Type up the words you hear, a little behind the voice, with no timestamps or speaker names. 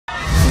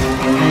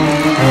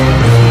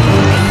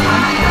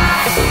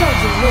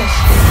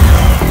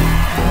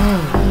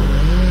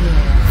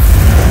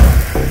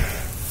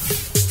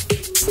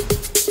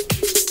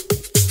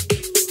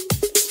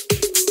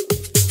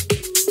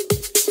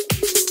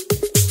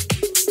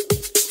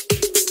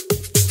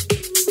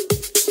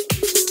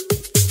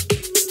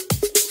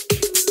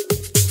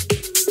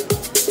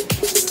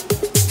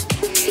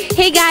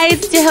Hey guys,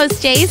 it's your host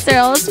Jay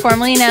Searles,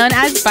 formerly known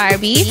as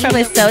Barbie, from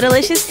with So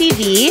Delicious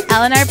TV,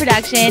 LNR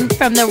Production,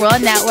 from the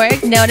World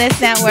Network,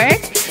 Notice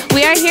Network.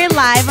 We are here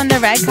live on the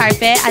red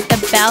carpet at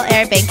the Bel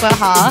Air Banquet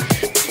Hall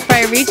for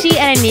Irucci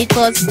and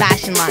Irucci's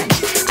fashion launch.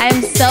 I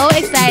am so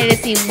excited to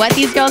see what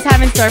these girls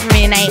have in store for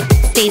me tonight.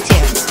 Stay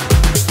tuned.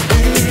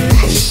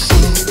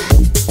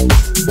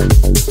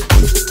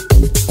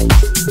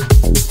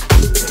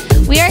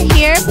 We are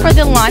here for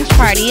the launch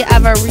party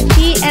of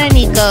Irucci and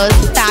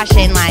Irucci's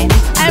fashion line.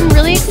 I'm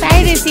really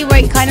excited to see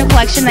what kind of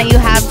collection that you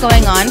have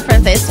going on for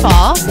this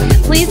fall.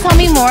 Please tell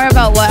me more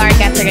about what our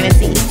guests are going to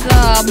see.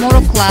 It's more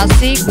of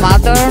classic,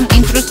 modern,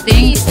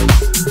 interesting.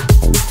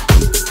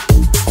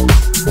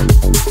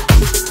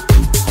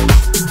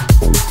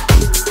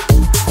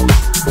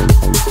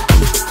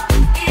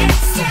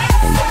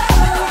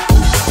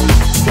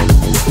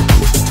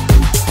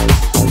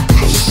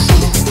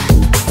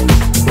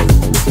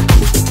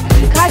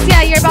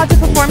 You're about to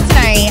perform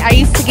tonight. Are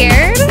you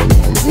scared?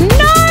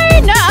 No,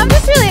 I'm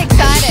just really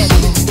excited.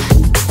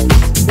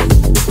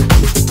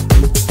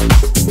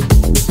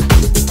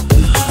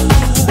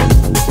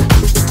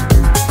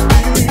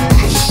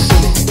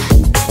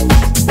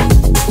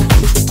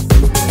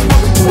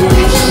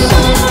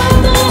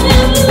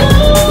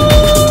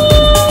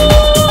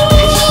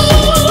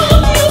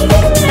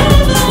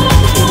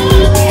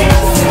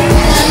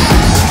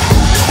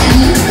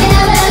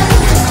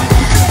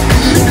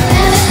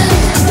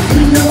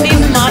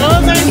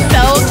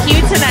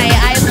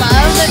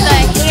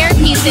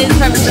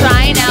 From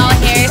Try Now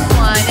Hair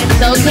Salon. It's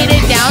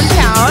located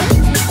downtown.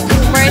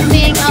 We're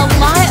seeing a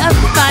lot of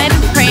fun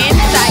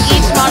prints that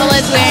each model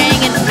is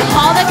wearing, and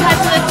all the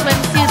cuts of the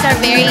swimsuits are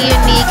very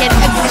unique and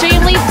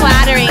extremely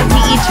flattering to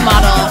each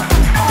model.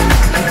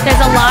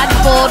 There's a lot of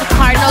bold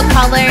cardinal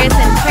colors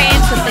and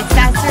prints with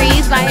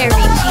accessories by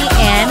Irucci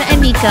and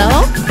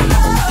Irucci.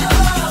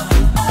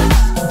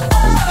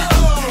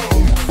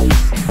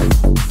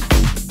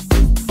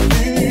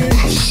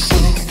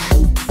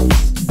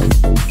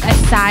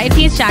 Side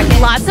piece jacket,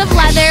 lots of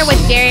leather with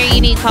very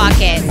unique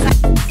pockets.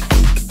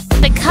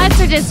 The cuts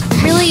are just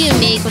really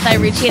unique with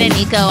Irucci and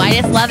Irucci. I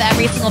just love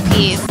every single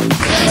piece.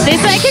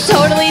 This I could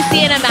totally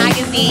see in a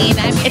magazine.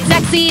 It's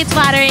sexy, it's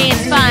flattering,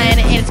 it's fun,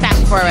 and it's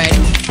fashion forward.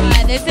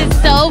 This is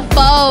so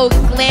Vogue,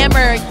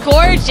 glamour,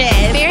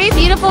 gorgeous. Very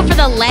beautiful for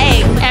the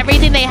legs.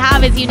 Everything they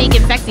have is unique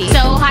and sexy.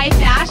 So high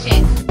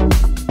fashion.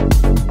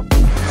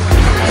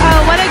 Oh,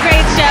 what a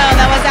great show.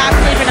 That was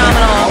absolutely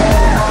phenomenal.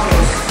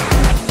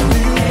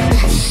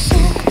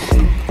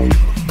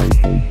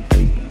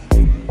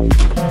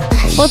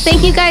 Well,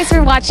 thank you guys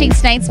for watching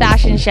tonight's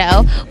fashion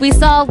show. We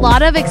saw a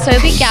lot of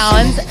exotic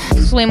gowns,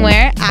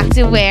 swimwear,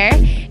 activewear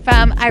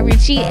from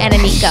Irucci and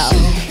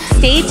Irucci.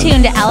 Stay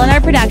tuned to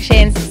LNR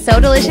Productions, So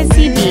Delicious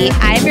TV.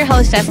 I am your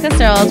host, Jessica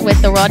Searles,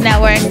 with the World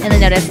Network and the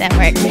Notice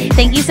Network.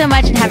 Thank you so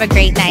much and have a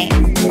great night.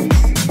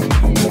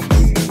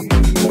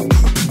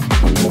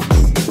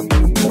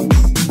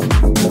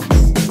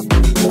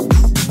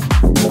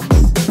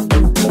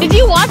 Did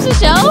you watch the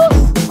show?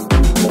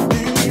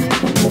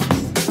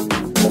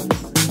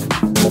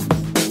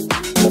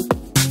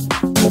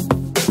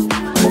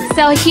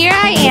 So here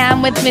I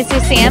am with Mr.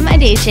 Sam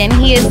Aidinyan.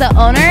 He is the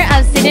owner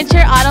of Signature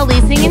Auto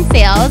Leasing and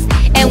Sales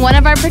and one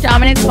of our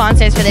predominant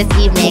sponsors for this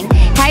evening.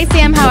 Hi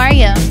Sam, how are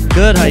you?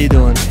 Good, how you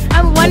doing?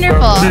 I'm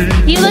wonderful.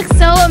 You look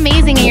so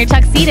amazing in your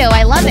tuxedo.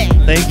 I love it.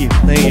 Thank you,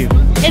 thank you.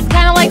 It's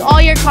kind of like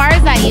all your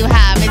cars that you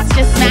have. It's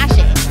just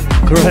smashing.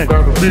 Correct.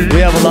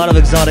 We have a lot of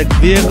exotic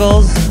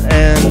vehicles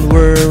and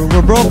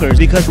we're brokers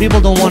because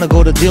people don't want to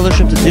go to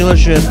dealership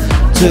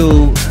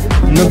to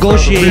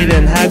negotiate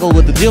and haggle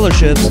with the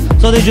dealerships,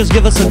 so they just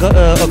give us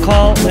a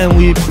call and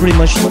we pretty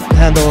much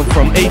handle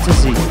from A to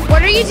Z.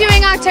 What are you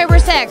doing October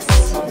 6th?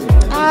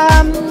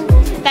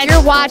 That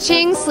you're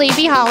watching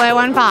Sleepy Hollow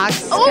on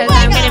Fox, because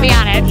I'm going to be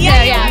on it.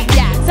 Yeah.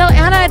 So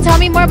Anna, tell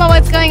me more about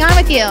what's going on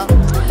with you.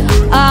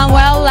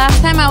 Well,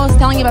 last time I was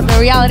telling you about the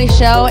reality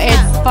show.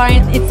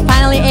 It's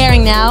finally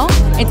airing now.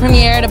 It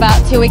premiered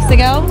about 2 weeks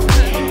ago.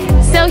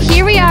 So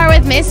here we are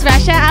with Miss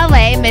Russia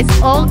LA, Miss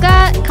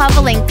Olga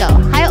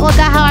Kovalenko. Hi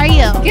Olga, how are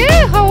you?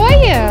 Good, how are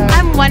you?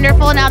 I'm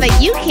wonderful now that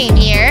you came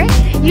here.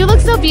 You look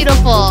so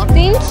beautiful.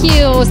 Thank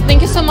you.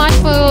 Thank you so much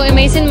for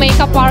amazing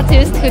makeup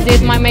artist who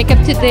did my makeup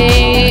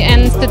today.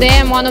 And today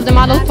I'm one of the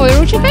models for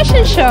Irucci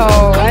Fashion Show.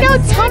 I know,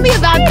 tell me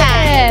about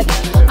that.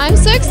 I'm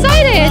so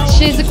excited.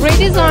 She's a great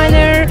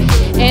designer.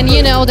 And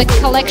you know, the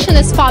collection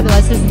is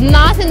fabulous. It's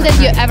nothing that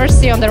you ever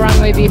see on the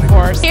runway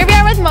before. Here we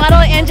are with model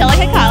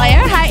Angelica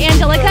Collier. Hi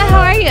Angelica, how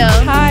are you?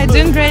 Hi,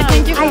 doing great,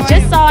 thank you. I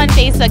just saw on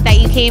Facebook that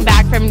you came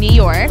back from New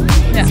York.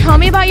 Yeah. Tell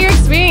me about your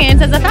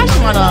experience as a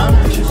fashion model.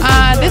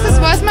 This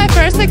was my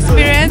first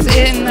experience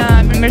in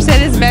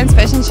Mercedes-Benz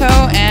Fashion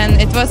Show, and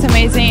it was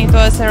amazing. It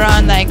was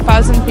around like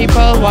 1,000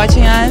 people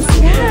watching us.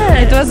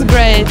 Yeah. It was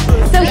great.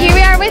 So here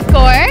we are with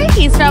Gore.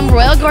 He's from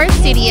Royal Gore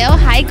Studio.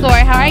 Hi Gore,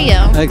 how are you?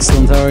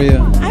 Excellent, how are you?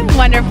 I'm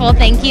wonderful,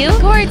 thank you.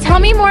 Gore, tell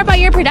me more about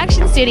your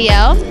production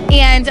studio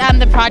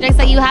and the projects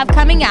that you have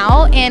coming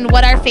out and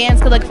what our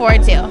fans could look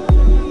forward to.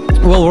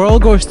 Well,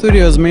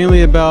 Lnrproductionstudio is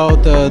mainly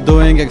about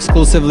doing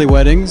exclusively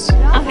weddings.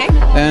 Okay.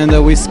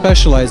 And we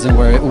specialize in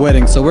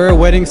weddings. So we're a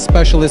wedding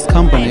specialist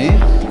company.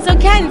 So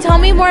Ken, tell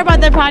me more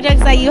about the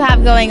projects that you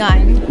have going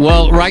on.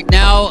 Well, right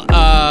now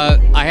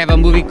I have a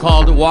movie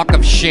called Walk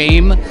of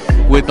Shame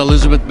with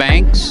Elizabeth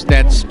Banks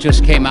that's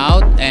just came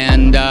out,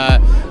 and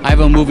I have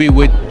a movie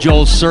with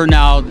Joel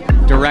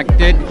Surnow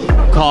directed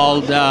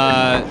called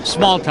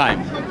Small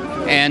Time.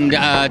 And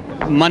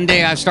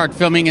Monday I start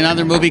filming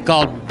another movie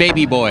called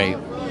Baby Boy.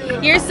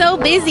 You're so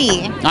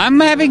busy. I'm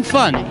having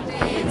fun.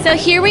 So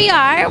here we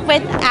are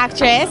with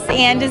actress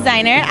and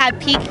designer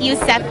Apik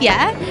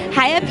Yousefia.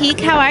 Hi Apik,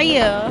 how are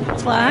you?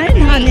 Fine,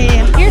 honey.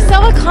 You're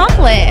so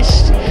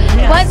accomplished.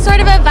 Yes. What sort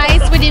of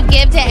advice would you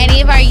give to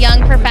any of our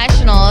young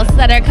professionals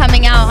that are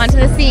coming out onto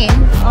the scene?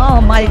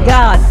 Oh my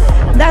God,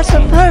 that's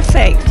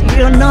perfect.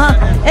 You know,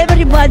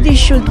 everybody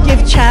should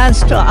give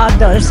chance to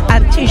others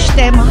and teach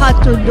them how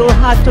to do,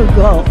 how to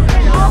go.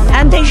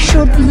 And they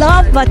should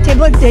love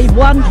whatever they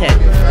wanted.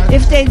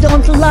 If they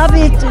don't love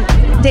it,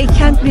 they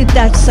can't be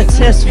that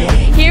successful.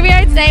 Here we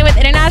are today with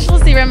international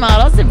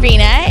supermodel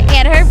Sabrina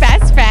and her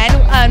best friend,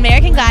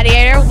 American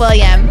Gladiator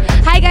William.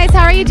 Hi guys,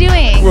 how are you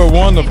doing? We're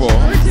wonderful.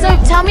 So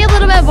tell me a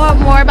little bit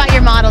more about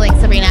your modeling,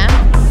 Sabrina.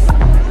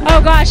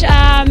 Oh gosh,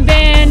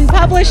 been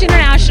published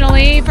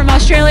internationally from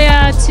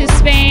Australia to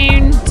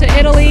Spain to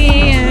Italy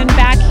and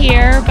back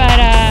here, but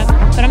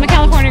I'm a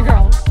California girl.